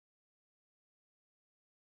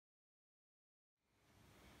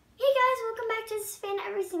back to this Fan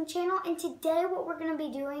Everything channel, and today what we're going to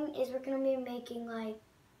be doing is we're going to be making like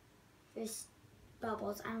this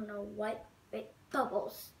bubbles. I don't know what, but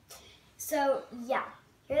bubbles. So yeah,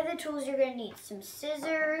 here are the tools you're going to need. Some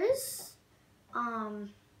scissors, a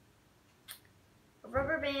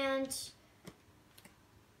rubber band,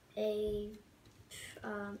 a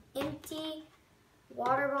empty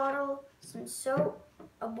water bottle, some soap,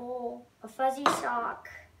 a bowl, a fuzzy sock,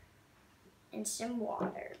 and some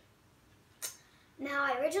water. Now,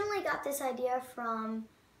 I originally got this idea from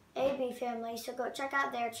AB Family, so go check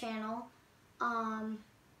out their channel.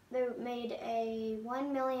 They made a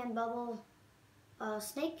 1 million bubble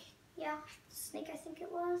snake. Yeah, snake I think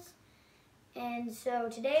it was. And so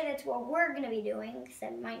today that's what we're going to be doing, because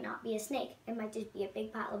it might not be a snake. It might just be a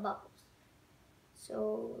big pile of bubbles.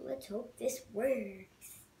 So let's hope this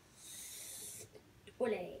works.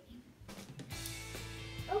 Olé.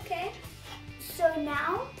 Okay, so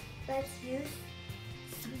now let's use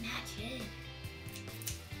some magic.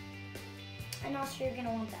 And also you're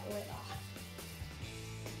gonna want that lid off.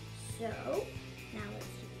 So now let's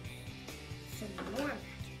use some more magic.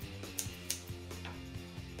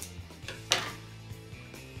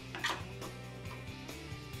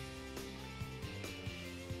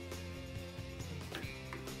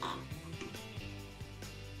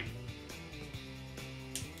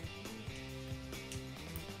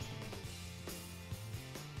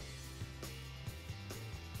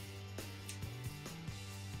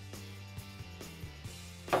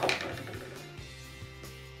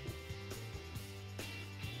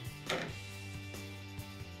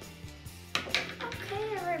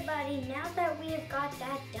 Now that we have got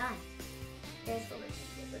that done, here's what we're going to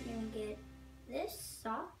do. We're going to get this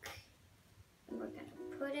sock, and we're going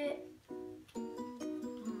to put it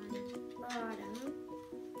on the bottom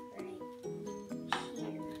right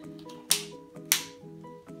here.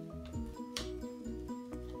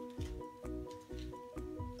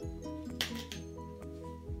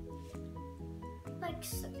 Like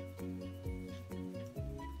so.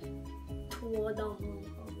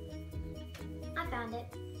 I found it.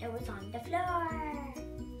 It was on the floor.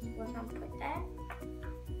 We're gonna put that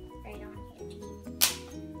right on here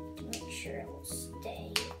to make sure it will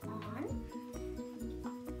stay on.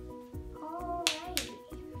 Alrighty.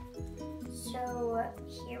 So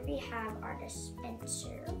here we have our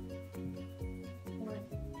dispenser, or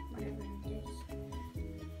whatever it is.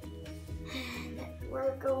 And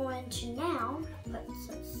we're going to now put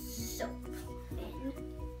some soap in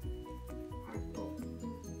our bowl.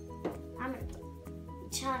 I'm gonna put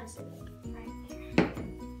tons of it right there.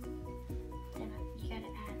 Then you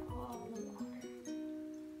gotta add all the water.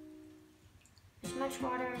 As much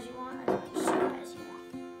water as you want, as much soap as you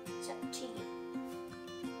want. It's up to you.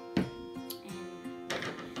 And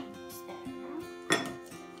mix that around.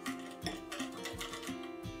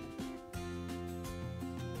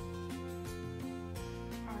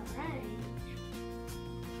 Alright.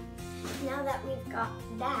 Now that we've got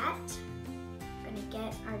that, we're gonna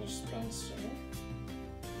get our dispenser.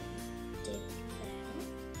 Dip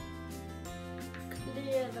that.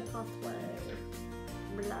 Clear the pathway.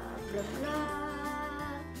 Blah, blah, blah.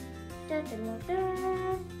 Da, da, da, da.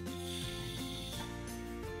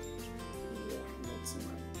 Yeah, I need some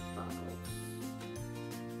more bubbles.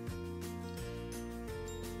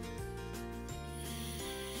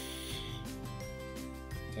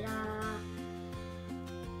 Ta-da!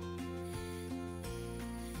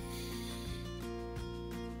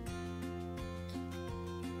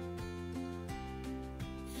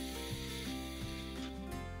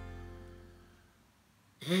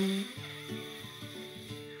 And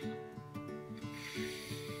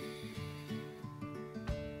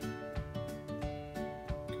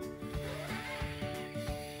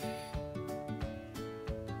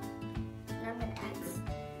I'm going to add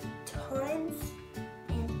tons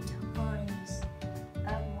and tons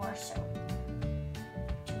of more soap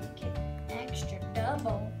to make it extra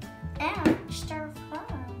double and extra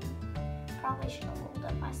fun. Probably should have rolled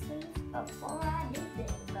up my sleeves before I did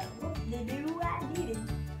this, but whoop-de-doo, I did it.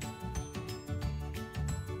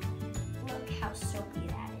 Look how soapy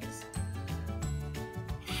that is.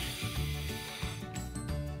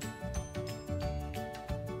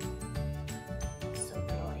 So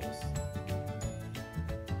glorious.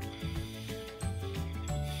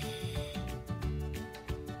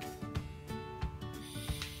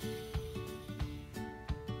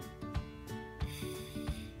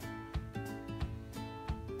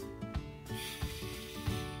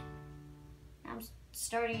 I'm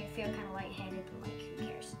starting to feel kind of lightheaded, but like, who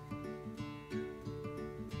cares?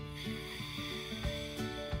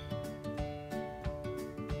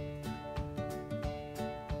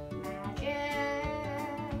 Magic.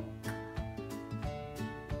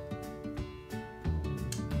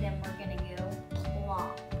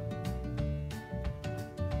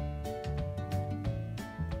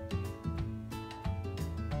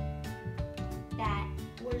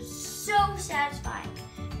 was so satisfying.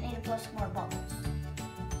 I need to blow some more bubbles.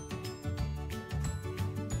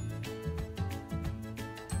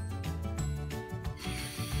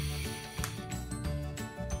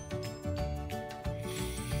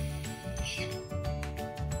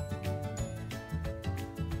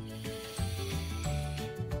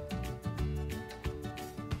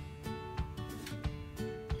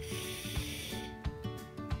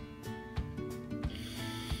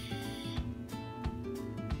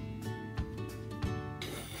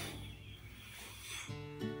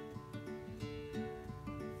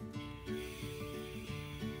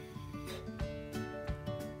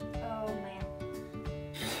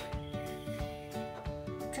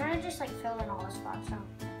 I'm trying to just like fill in all the spots now.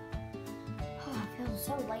 Oh, I feel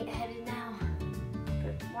so lightheaded now.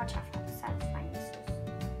 But watch out for how satisfying this is.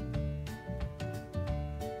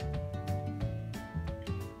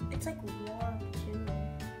 It's like warm too.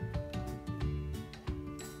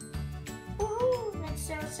 Ooh, that's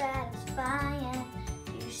so satisfying.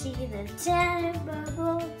 You see the tiny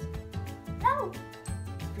bubbles. Oh,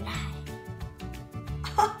 fly.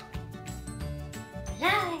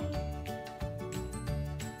 Fly.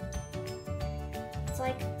 It's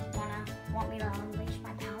like, want me to unleash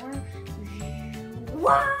my power?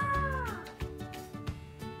 Wah!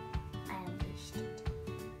 I unleashed it.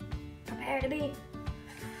 Prepare to be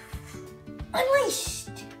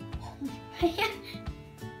unleashed.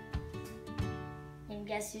 And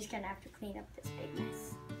guess who's gonna have to clean up this big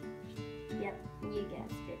mess? Yep, you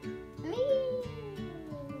guessed it. Me!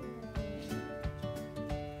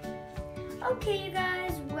 Okay, you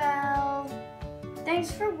guys, well,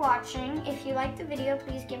 thanks for watching. If you liked the video,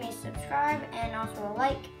 please give me a subscribe and also a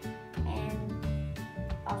like. And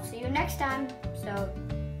I'll see you next time. So